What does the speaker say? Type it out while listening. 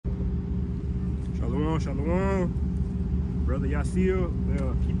Shalom. Brother Yasir,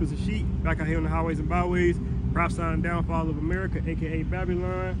 keepers of sheep, back out here on the highways and byways, prophesying the downfall of America, aka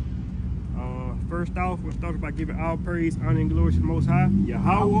Babylon. First off, we'll start by giving all praise, honor, and glory to the Most High,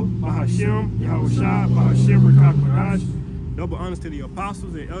 Yahweh, Bahashem, Yahweh Shai, Bahashem, Rakakwadash. Double honors to the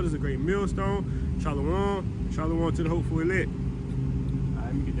apostles and elders of Great Millstone. Shalom, shalom to the hopeful elect.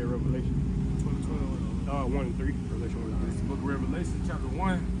 Let me get that Revelation. 1 and 3. Revelation 1 and 3. It's the book of Revelation, chapter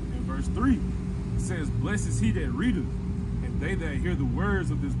 1, and verse 3. It says, "Blessed is he that readeth, and they that hear the words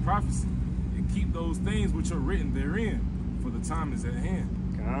of this prophecy, and keep those things which are written therein, for the time is at hand."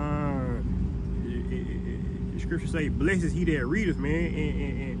 The scripture say, "Blessed is he that readeth," man,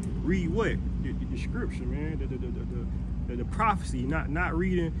 and read what? The scripture, man. The prophecy, not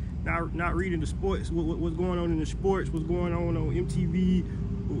reading the sports. What's going on in the sports? What's going on MTV?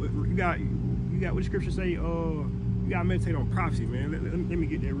 You got what the scripture say? You gotta meditate on prophecy, man. Let me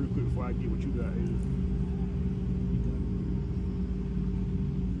get that real quick before I get what you got here.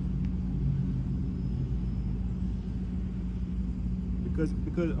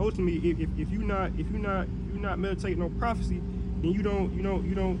 Because ultimately, if you're not meditating on prophecy, then you don't know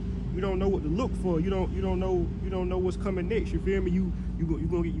what to look for. You don't know what's coming next. You feel me? You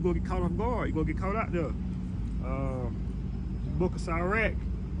gonna get caught off guard. You gonna get caught out there. Book of Sirach,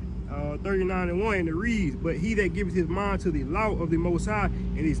 39 and 1, it reads, "But he that giveth his mind to the law of the Most High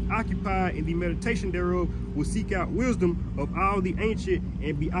and is occupied in the meditation thereof will seek out wisdom of all the ancient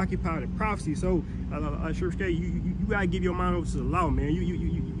and be occupied in prophecy." So, I sure say you gotta give your mind over to the law, man.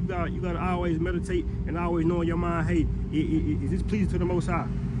 You gotta always meditate and always know in your mind, hey, is this pleasing to the Most High?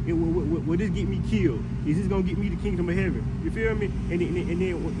 Will this get me killed? Is this gonna get me the kingdom of heaven? You feel me? And then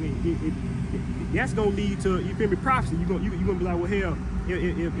that's gonna lead to, you feel me, prophecy. You're gonna be like, well, hell,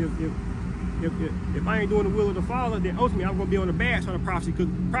 if I ain't doing the will of the Father, then ultimately I'm gonna be on the bad side of prophecy. Because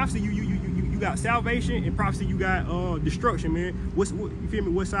prophecy, you got salvation, and prophecy you got destruction, man. You feel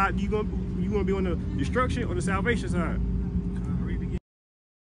me? What side you gonna be on, the destruction or the salvation side?